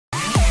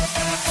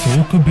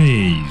Talk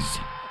Base.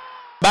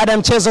 Baada ya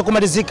mchezo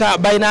kumalizika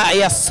baina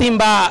ya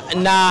Simba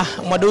na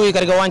Mwadui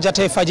katika uwanja wa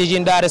Taifa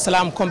jijini Dar es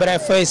Salaam, kombe la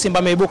FA, Simba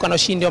ameibuka na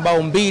ushindi wa bao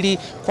 2-1.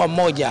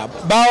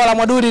 Bao la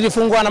Mwadui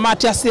lilifungwa na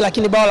Matias,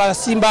 lakini bao la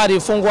Simba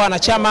lilifungwa na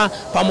Chama,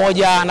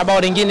 pamoja na bao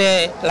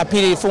lingine la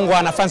pili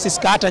lilifungwa na Francis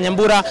Kaata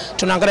Nyambura.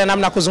 Tunaangalia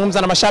namna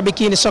kuzungumza na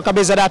mashabiki. Ni Soka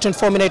Base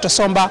 24, mimi naitwa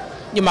Somba,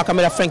 nyuma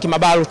kamera Frank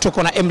Mabalu,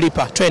 tuko na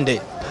Mlipa.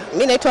 Twende.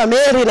 Mimi naitwa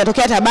Mary,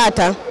 natokea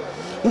Tabata.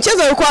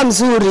 Mchezo ulikuwa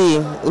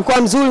mzuri,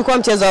 ulikuwa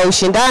mchezo wa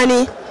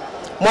ushindani.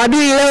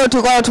 Mwadui leo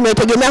tulikuwa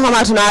tumetegemea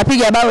kama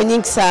tunawapiga bao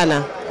nyingi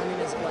sana.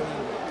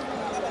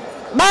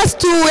 Basi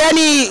tu,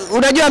 yani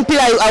unajua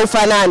mpira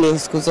haufanani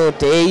siku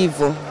zote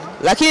hivyo.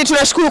 Lakini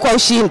tunashukuru kwa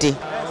ushindi.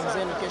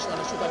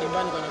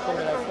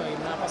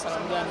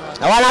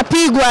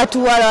 Wanapigwa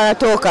tu wala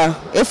wanatoka.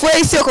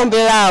 FA sio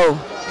kombe lao.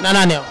 Na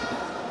nani hao?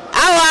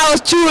 Hao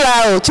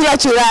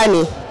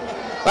chulani.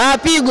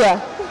 Wanapigwa.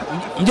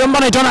 Mjomba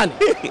anaitwa nani?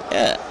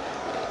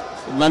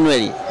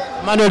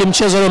 Manuel,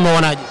 mchezo leo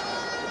umeonaje?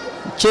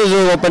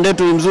 Mchezo wa upande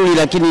wetu mzuri,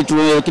 lakini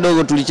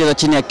kidogo tulicheza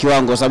chini ya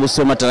kiwango sababu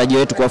sio matarajio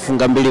yetu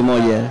kuwafunga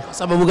 2-1.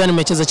 Sababu gani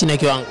mmecheza chini ya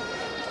kiwango?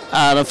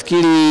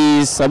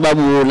 Nafikiri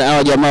sababu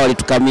hao jamaa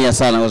walitukamia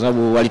sana kwa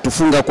sababu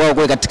walitufunga kwao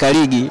kwa katika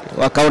ligi,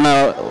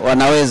 wakaona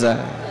wanaweza,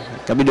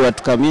 ikabidi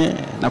watukamie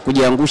na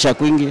kujiangusha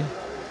kwingi.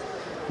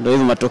 Ndio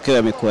hivyo matokeo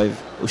yamekuwa hivyo.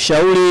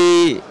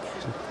 Ushauri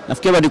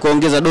nafikiri bado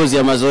kuongeza dozi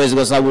ya mazoezi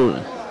kwa sababu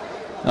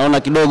naona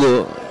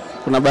kidogo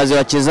kuna baadhi ya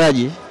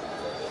wachezaji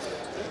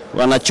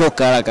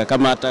wanachoka haraka,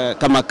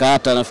 kama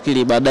Kaata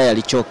nafikiri baadaye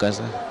alichoka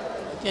sasa.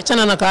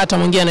 Kiachana na Kaata,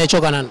 mwingine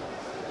anayechoka nani?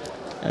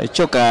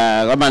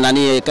 Alichoka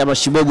kama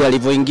Shibogo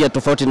alivyoingia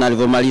tofauti na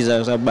alivyomaliza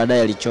kwa sababu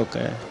baadaye alichoka.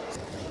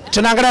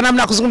 Tunaangalia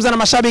namna kuzungumza na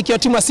mashabiki wa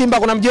timu ya Simba.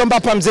 Kuna mjomba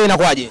hapa, mzee,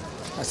 inakuaje?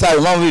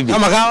 Sawa, mambo vipi?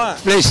 Kama kawa?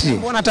 Fresh.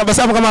 Mbona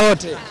tabasamu kama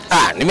lote?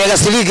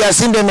 Nimekasirika,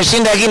 Simba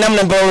imeshinda lakini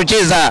namna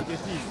mnapocheza.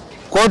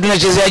 Kwa hiyo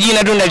tunachezea jina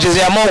tu,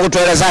 tunachezea Mungu tu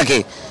hela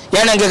zake.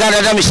 Yaani angekata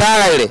hata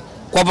mishahara ile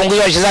kwa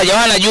punguza wachezaji,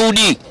 hawana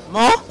juhudi.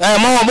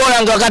 Mo bora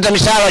angekata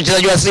mishahara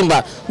wachezaji wa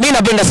Simba. Mimi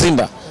napenda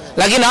Simba,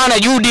 lakini hawana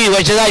juhudi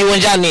wachezaji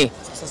uwanjani.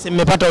 Sasa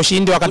mmepata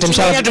ushindi wakati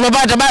mshahara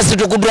tumepata, basi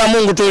tukudua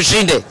Mungu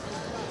tuushinde.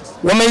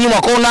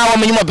 Wamenyuma kona,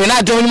 wamenyuma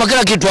penalti, wamenyuma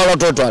kila kitu wale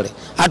watoto wale.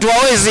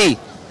 Hatuwawezi.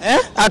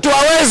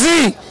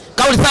 Hatuwawezi.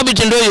 Kauli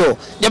thabiti ndio hiyo.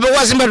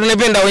 Japokuwa Simba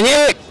tunapenda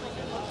wenyewe,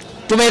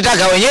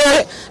 tumetaka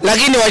wenyewe,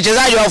 lakini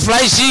wachezaji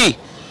hawafurahishi.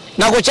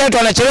 Na kocha wetu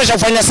anachelewesha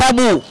kufanya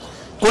sabu.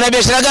 Kuna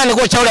biashara gani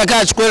kocha yule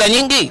akaa chukua hela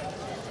nyingi?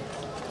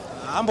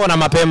 Mbona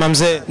mapema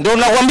mzee? Ndio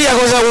nakwambia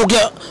kwa sababu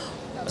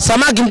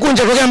samaki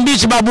mkunja tokea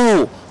mbichi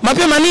babu.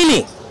 Mapema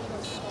nini?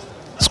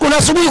 Kuna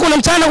asubuhi, kuna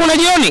mchana, kuna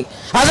jioni.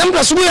 Hasa mtu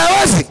asubuhi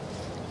hawezi.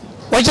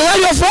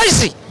 Wachezaji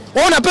wafurahishi.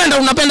 Wewe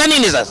unapenda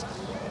nini sasa?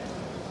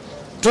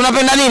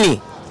 Tunapenda nini?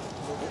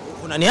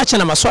 Unaniacha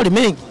na maswali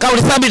mengi.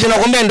 Kauli thabiti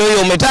nakwambia ndio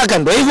hiyo, umetaka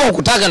ndio hivyo,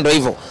 ukutaka ndio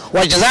hivyo.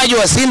 Wachezaji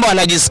wa Simba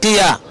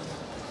wanajisikia.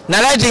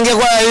 Na laiti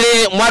ingekuwa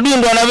ile Mwadui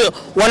ndio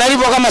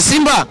wanalipwa kama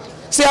Simba,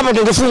 si hapa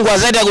tungefungwa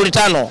zaidi ya goli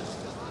 5.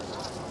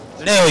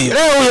 Leo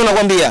hiyo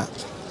nakwambia.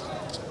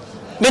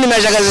 Mimi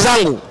nimeacha kazi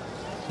zangu.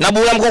 Na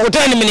bula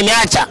mkokoteni mimi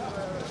nimeacha.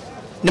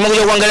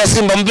 Nimekuja kuangalia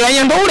Simba, mpira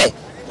wenyewe ndio ule.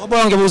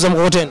 Bora ungeuza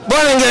mkokoteni.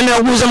 Bora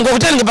ungeuza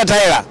mkokoteni ningepata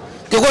hela.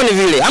 Kiko ni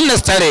vile, hamna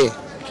starehe.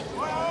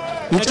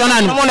 Unaitwa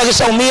nani? Unaona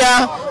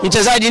kishaumia,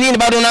 mchezaji nini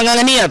bado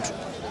unang'ang'ania tu.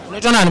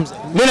 Unaitwa nani mzee?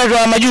 Mimi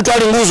naitwa Majuto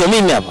Ali Nguzo,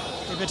 mimi hapa.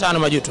 Nipe 5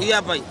 Majuto. Hii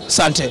hapa hii.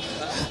 Asante.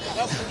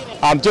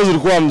 Mchezo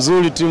ulikuwa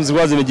mzuri, timu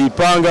zilikuwa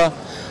zimejipanga.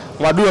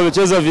 Mwadui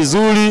wamecheza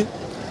vizuri,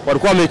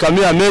 walikuwa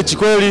wamekamia mechi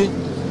kweli,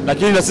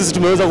 lakini na sisi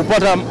tumeweza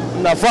kupata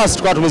nafasi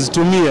tukawa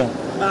tumezitumia.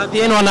 Baadhi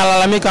yenu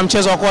wanalalamika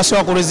mchezo wa kwa sio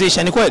wa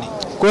kuridhisha, ni kweli?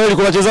 Kweli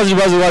kuna wachezaji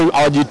baadhi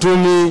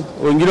hawajitumi,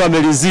 wengine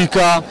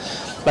wameridhika,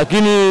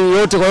 lakini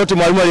yote kwa yote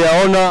mwalimu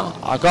aliyaona,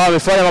 akawa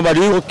amefanya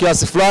mabadiliko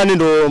kiasi fulani,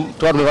 ndio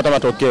tukawa tumepata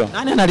matokeo.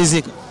 Nani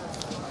anaridhika?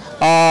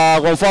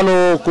 Kwa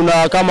mfano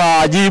kuna kama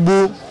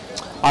Ajibu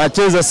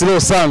anacheza slow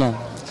sana,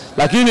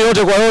 lakini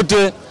yote kwa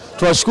yote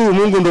tunashukuru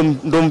Mungu,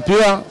 ndo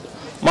mpira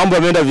mambo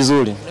yameenda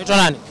vizuri. Unaitwa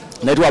nani?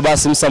 Naitwa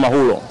basi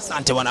Msamahulo.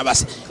 Asante bwana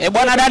basi.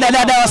 Bwana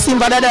dada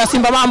wa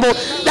Simba mambo.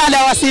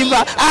 Dada wa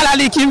Simba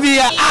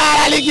alikimbia.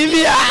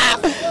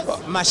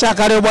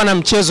 Mashaka leo bwana,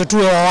 mchezo tu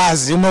wa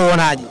wazi,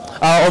 umeuonaje?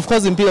 Of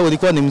course mpira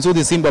ulikuwa ni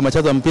mzuri, Simba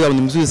mchezo mpira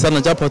ni mzuri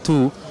sana, japo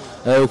tu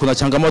kuna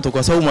changamoto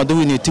kwa sababu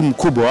Mwadui ni timu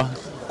kubwa.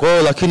 Kwa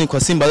hiyo lakini kwa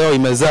Simba leo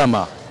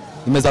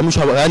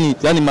imezamishwa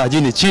yani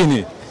majini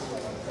chini.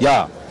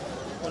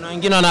 Kuna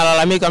wengine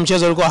wanalalamika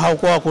mchezo ulikuwa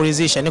haukuwa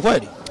kuridhisha, ni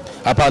kweli?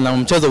 Hapana,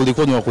 mchezo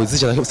ulikuwa ni wa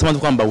kuridhisha, sema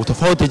kwamba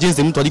utofauti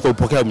jinsi mtu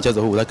alipopokea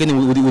mchezo huu, lakini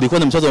ulikuwa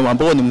ni mchezo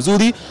ambao ni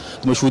mzuri.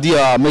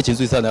 Tumeshuhudia mechi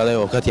nzuri sana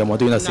leo kati ya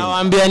Mwadui na Simba.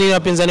 Nawaambia nini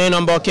wapinzani wenu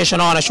ambao kesho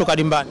nao wanashuka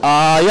dimbani?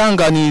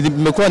 Yanga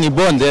imekuwa ni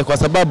bonde kwa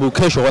sababu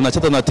kesho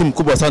wanacheza na timu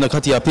kubwa sana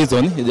kati ya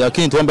Prison,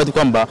 lakini tuombe tu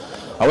kwamba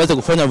aweze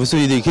kufanya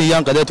vizuri ili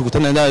Yanga leo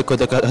tukutane naye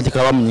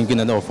katika awamu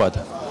nyingine inayofuata.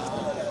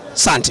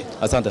 Asante.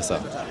 Asante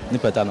sana.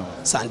 Nipe 5.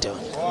 Asante.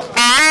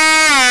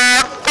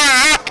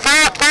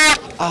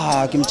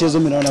 Kimchezo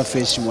mimi naona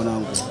fresh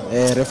mwanangu.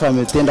 Refa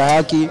ametenda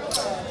haki.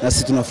 na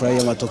sisi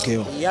tunafurahia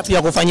matokeo. Yapi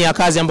ya kufanyia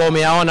kazi ambayo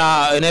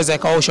umeyaona inaweza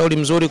ikawa ushauri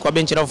mzuri kwa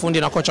benchi la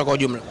ufundi na kocha kwa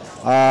ujumla?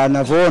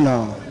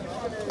 Ninavyoona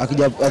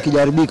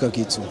akijaribika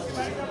kitu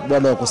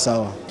bado wako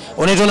sawa.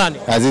 Unaitwa nani?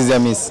 Azizi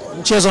Hamisi.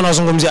 Mchezo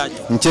unazungumziaje?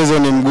 Mchezo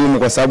ni mgumu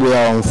kwa sababu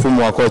ya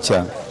mfumo wa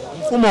kocha.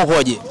 Mfumo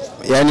ukoje?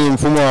 Yaani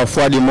mfumo wa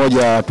fuadi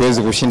moja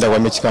hatuwezi kushinda kwa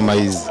mechi kama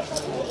hizi.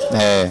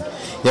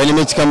 Yaani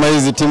mechi kama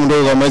hizi, timu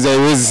ndogo kama hizi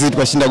haiwezi sisi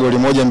tukashinda goli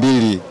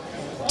 1-2.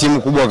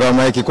 Timu kubwa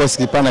kama hiki, kikosi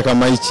kipana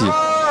kama hichi.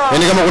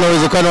 Yaani kama kuna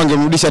uwezekano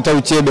wangemrudisha hata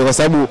Uchebe, kwa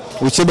sababu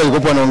Uchebe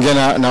alikuwa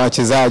anaongea na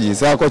wachezaji.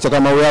 Sasa kocha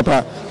kama huyu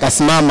hapa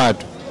kasimama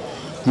tu.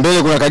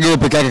 Mbele kuna Kagere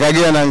peke yake.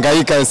 Kagere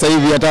anahangaika sasa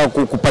hivi hata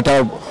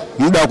kupata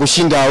muda wa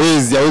kushinda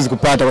hawezi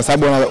kupata, kwa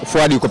sababu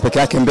fuadi yuko peke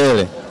yake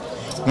mbele.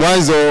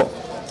 Mwanzo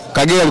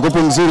Kagere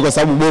alikuwa mzuri kwa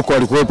sababu Boko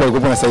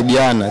alikuwa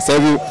anasaidiana. Sasa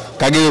hivi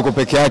Kagere yuko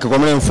peke yake, kwa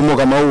maana mfumo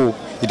kama huu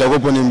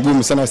itakuwa ni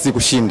mgumu sana sisi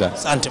kushinda.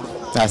 Asante.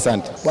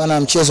 Asante. Bwana,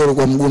 mchezo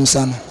ulikuwa mgumu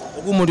sana.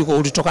 Ugumu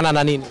ulitokana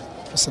na nini?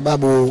 Kwa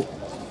sababu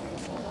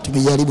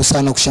tumejaribu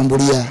sana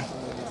kushambulia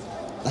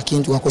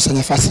lakini tukakosa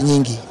nafasi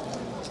nyingi.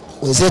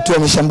 Wenzetu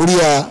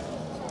wameshambulia,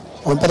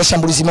 wamepata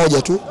shambulizi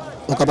moja tu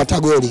wakapata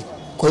goli.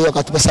 Kwa hiyo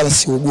wakatupa sana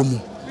si ugumu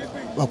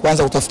wa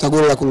kwanza kutafuta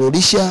goli la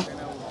kurudisha,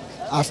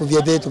 afu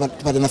vile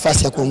tupate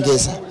nafasi ya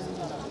kuongeza.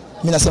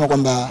 Mimi nasema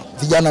kwamba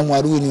vijana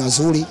Mwadui ni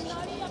wazuri,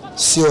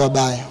 sio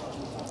wabaya.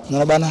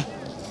 Unaona bana,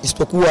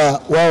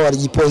 isipokuwa wao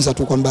walijiponza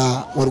tu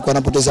kwamba walikuwa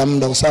wanapoteza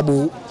muda, kwa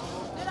sababu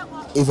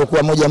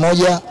ilivyokuwa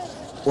 1-1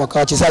 wakawa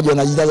wachezaji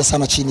wanajijaza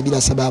sana chini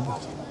bila sababu.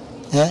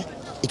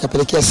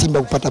 Ikapelekea Simba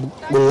kupata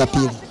goli la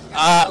pili.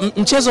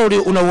 Mchezo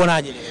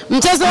unauonaje?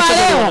 Mchezo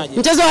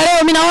wa leo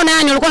mimi naona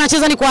yani walikuwa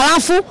wanacheza ni kwa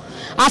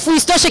afu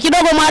isitoshe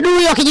kidogo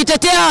Mwadui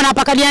wakijitetea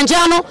wanapaka kadi ya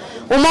njano.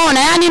 Umeona,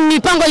 yani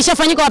mipango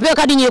ilishafanyika wapewe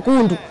kadi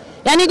nyekundu.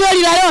 Yani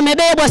goli la leo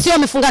wamebebwa, sio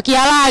wamefunga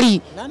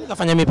kihalali. Nani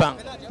kafanya mipango?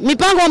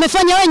 Mipango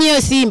wamefanya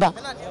wenyewe Simba.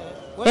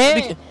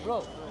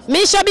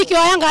 Mimi shabiki wa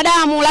Yanga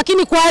damu,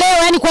 lakini kwa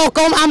leo yani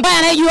kwa ambaye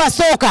anayejua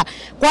soka,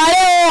 kwa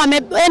leo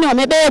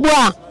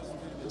wamebebwa.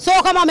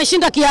 Sio kama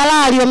wameshinda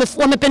kihalali,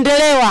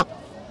 wamependelewa.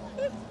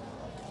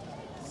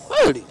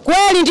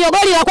 Kweli ndio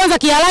goli la kwanza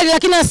kihalali,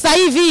 lakini sasa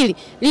hivi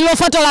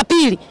lililofuata la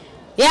pili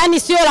yani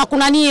sio la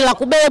kunani la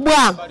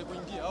kubebwa.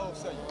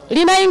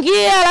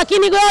 Linaingia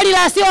lakini goli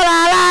la sio la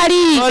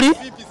halali.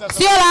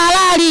 Sio la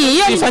halali.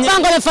 Hiyo ni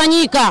mipango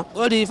imefanyika.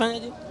 Goli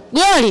ifanyaje?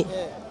 Goli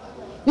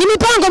ni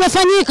mipango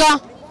imefanyika.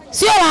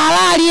 Sio la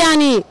halali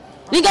yani.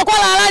 Lingekuwa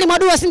la halali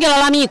Mwadui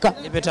asingelalamika.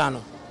 Nipe 5.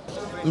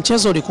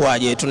 Mchezo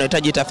ulikuwaje?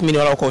 Tunahitaji tathmini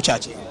wala kwa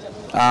uchache.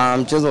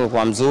 Mchezo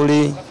ulikuwa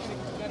mzuri.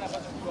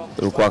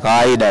 Ulikuwa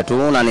kawaida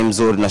tu na ni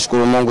mzuri.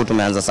 Nashukuru Mungu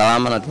tumeanza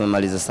salama na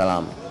tumemaliza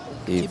salama.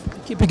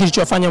 Kipi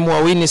kilichofanya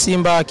muwawini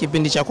Simba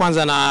kipindi cha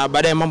kwanza na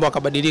baadaye mambo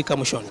yakabadilika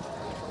mwishoni?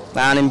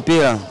 Ni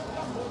mpira.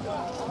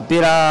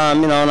 Mpira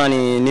mimi naona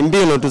ni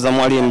mbinu tu za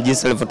mwalimu,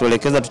 jinsi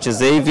alivyotuelekeza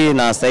tucheze hivi,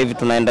 na sasa hivi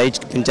tunaenda hichi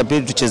kipindi cha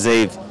pili tucheze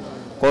hivi.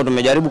 Kwa hiyo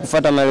tumejaribu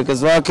kufuata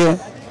maelekezo yake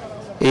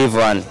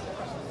hivyo yani.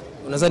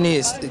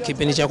 Unadhani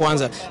kipindi cha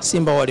kwanza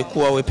Simba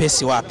walikuwa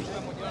wepesi wapi?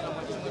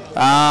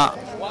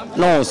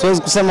 No,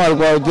 siwezi kusema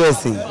walikuwa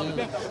wepesi.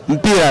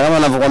 Mpira kama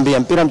ninavyokuambia,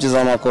 mpira mchezo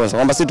wa makosa.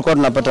 Kwamba sisi tulikuwa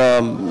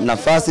tunapata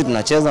nafasi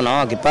tunacheza na wao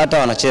wakipata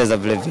wanacheza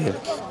vile vile.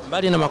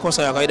 Mbali na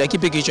makosa ya kawaida,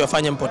 kipi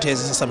kilichofanya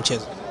mpoteze sasa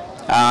mchezo?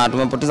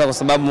 Tumepoteza kwa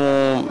sababu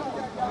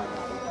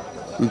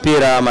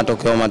mpira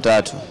matokeo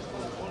matatu.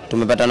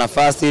 Tumepata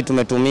nafasi,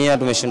 tumetumia,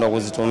 tumeshindwa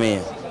kuzitumia.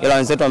 Ila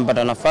wenzetu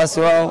wamepata nafasi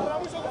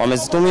wao,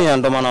 wamezitumia,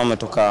 ndio maana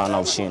wametoka na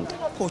ushindi.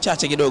 Kwa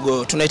uchache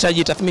kidogo,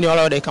 tunahitaji tathmini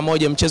wala dakika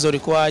moja, mchezo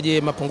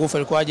ulikuwaje, mapungufu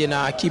yalikuwaje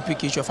na kipi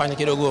kilichofanya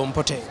kidogo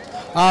mpotee?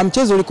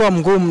 Mchezo ulikuwa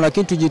mgumu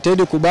lakini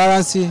tujitahidi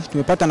kubalance.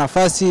 Tumepata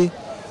nafasi,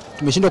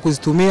 tumeshindwa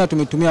kuzitumia,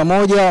 tumetumia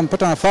moja,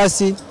 wamepata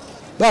nafasi,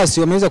 basi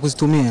wameweza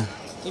kuzitumia.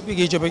 Kipi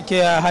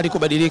kilichopelekea hali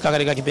kubadilika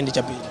katika kipindi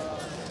cha pili?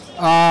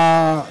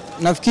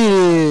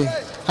 Nafikiri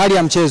hali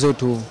ya mchezo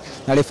tu.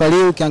 Na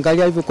refari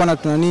ukiangalia alivyokuwa na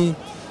tunani,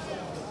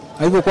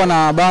 alivyokuwa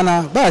na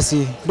bana,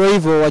 basi ndio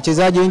hivyo,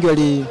 wachezaji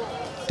wengi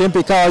tempo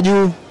ikawa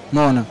juu,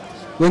 umeona.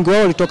 Wengi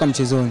wao walitoka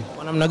mchezoni.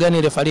 Kwa namna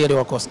gani refari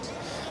aliwakosa?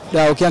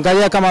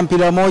 Ukiangalia kama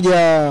mpira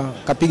mmoja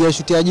kapiga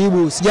shuti ya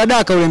jibu,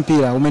 sijadaka ule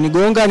mpira,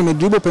 umenigonga,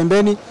 nimedribble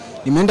pembeni,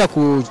 nimeenda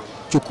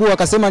kuchukua,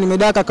 akasema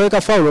nimedaka,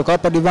 kaweka foul,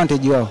 akawapa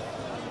advantage wao.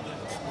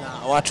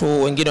 Na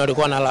watu wengine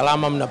walikuwa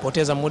wanalalama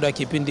mnapoteza muda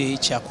kipindi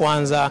cha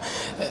kwanza.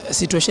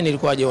 Situation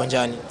ilikuwaje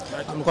uwanjani?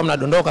 Mlikuwa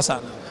mnadondoka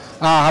sana?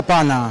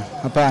 Hapana.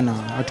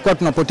 Hatakuwa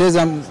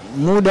tunapoteza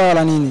muda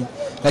wala nini.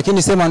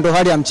 Lakini sema ndo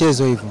hali ya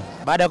mchezo hivyo.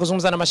 Baada ya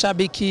kuzungumza na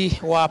mashabiki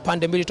wa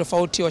pande mbili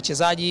tofauti,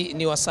 wachezaji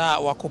ni wasaa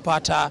wa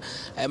kupata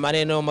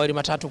maneno mawili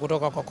matatu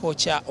kutoka kwa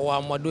kocha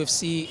wa Mwadui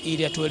FC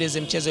ili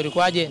atueleze mchezo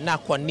ulikuwaje na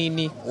kwa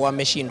nini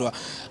wameshindwa.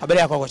 Habari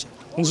yako kocha?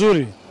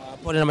 Nzuri.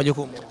 Pole na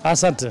majukumu.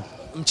 Asante.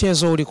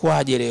 Mchezo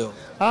ulikuwaje leo?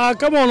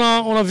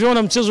 Kama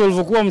unavyoona mchezo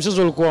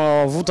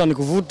ulikuwa vuta ni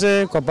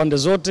kuvute kwa pande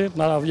zote,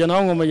 na vijana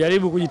wangu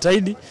wamejaribu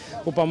kujitahidi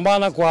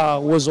kupambana kwa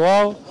uwezo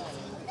wao.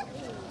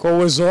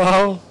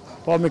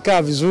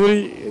 Wamekaa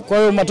vizuri, kwa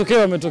hiyo matokeo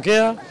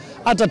yametokea,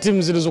 hata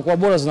timu zilizokuwa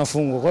bora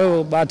zinafungwa. Kwa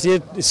hiyo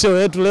bahati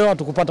sio yetu leo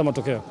hatukupata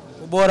matokeo.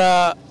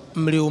 Ubora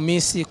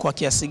mliumisi kwa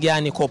kiasi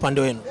gani kwa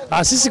upande wenu?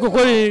 Sisi kwa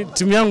kweli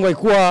timu yangu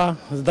haikuwa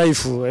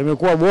dhaifu,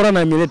 imekuwa bora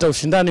na imeleta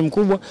ushindani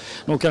mkubwa.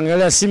 Na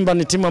ukiangalia Simba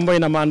ni timu ambayo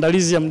ina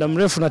maandalizi ya muda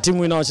mrefu na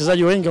timu ina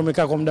wachezaji wengi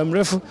wamekaa kwa muda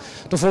mrefu,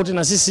 tofauti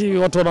na sisi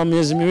watu wana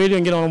miezi miwili,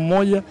 wengine wana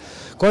mmoja.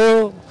 Kwa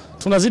hiyo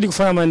tunazidi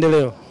kufanya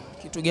maendeleo.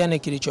 Kitu gani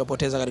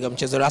kilichopoteza katika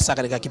mchezo hasa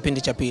katika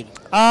kipindi cha pili?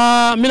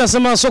 Mimi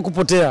nasema sio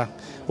kupotea.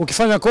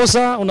 Ukifanya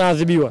kosa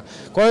unaadhibiwa.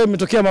 Kwa hiyo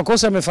imetokea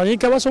makosa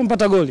yamefanyika, basi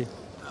umpata goli.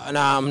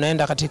 Na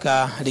mnaenda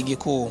katika ligi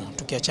kuu,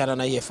 tukiachana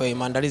na EFA,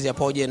 maandalizi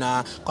yapoje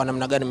na kwa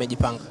namna gani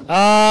mmejipanga?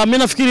 Mimi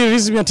nafikiri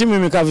rhythm ya timu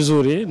imekaa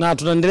vizuri na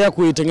tunaendelea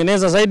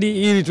kuitengeneza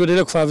zaidi ili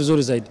tuendelee kufanya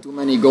vizuri zaidi. Too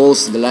many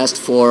goals the last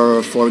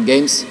four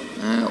games,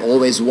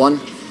 always won.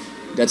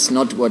 That's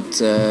not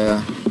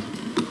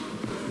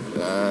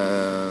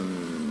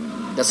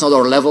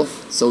our level,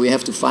 so we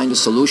have to find a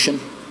solution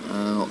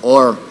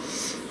or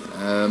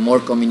more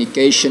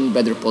communication,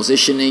 better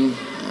positioning.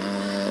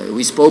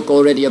 We spoke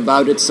already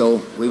about it,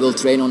 so we will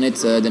train on it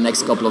the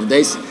next couple of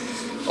days.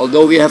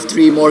 Although we have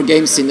 3 more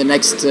games in the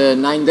next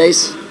 9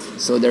 days,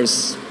 so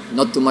there's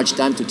not too much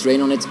time to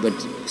train on it, but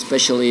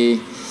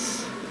especially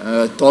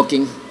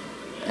talking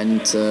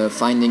and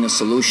finding a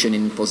solution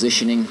in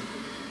positioning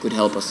could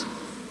help us.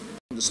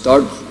 To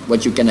start,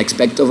 what you can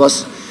expect of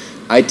us,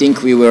 I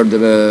think we were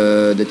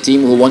the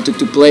team who wanted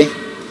to play.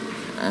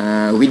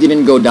 We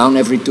didn't go down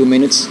every 2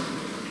 minutes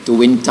to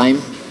win time.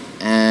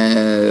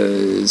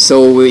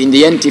 So in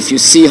the end, if you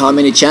see how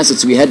many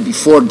chances we had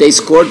before they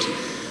scored,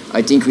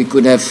 I think we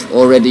could have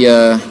already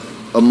a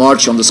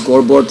march on the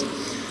scoreboard.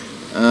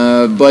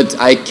 But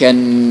I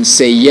can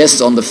say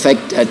yes on the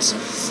fact that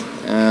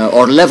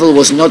our level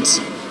was not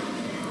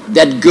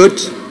that good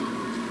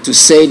to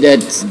say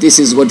that this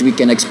is what we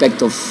can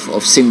expect of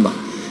Simba.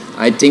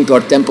 I think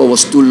our tempo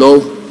was too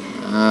low,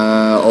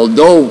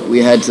 although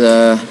we had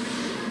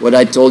what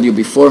I told you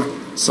before,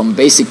 some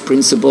basic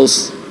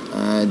principles.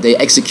 They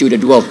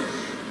executed well,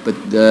 but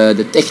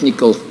the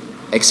technical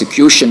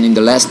execution in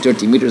the last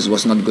 30 meters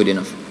was not good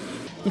enough.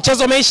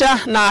 Mchezo umeisha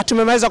na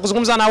tumemaliza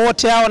kuzungumza na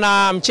wote hao,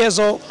 na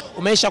mchezo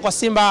umeisha kwa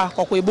Simba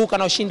kwa kuibuka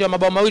na ushindi wa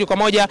mabao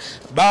 2-1.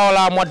 Bao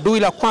la Mwadui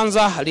la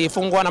kwanza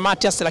lilifungwa na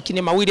Matias,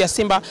 lakini mawili ya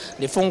Simba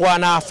lilifungwa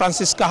na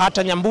Francisca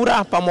Hata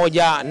Nyambura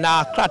pamoja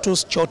na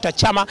Kratus Chota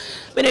Chama.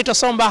 Benito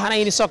Somba na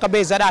hii ni Soka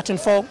Base at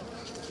 24.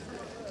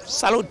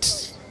 Salute.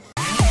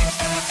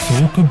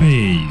 Soka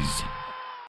Base.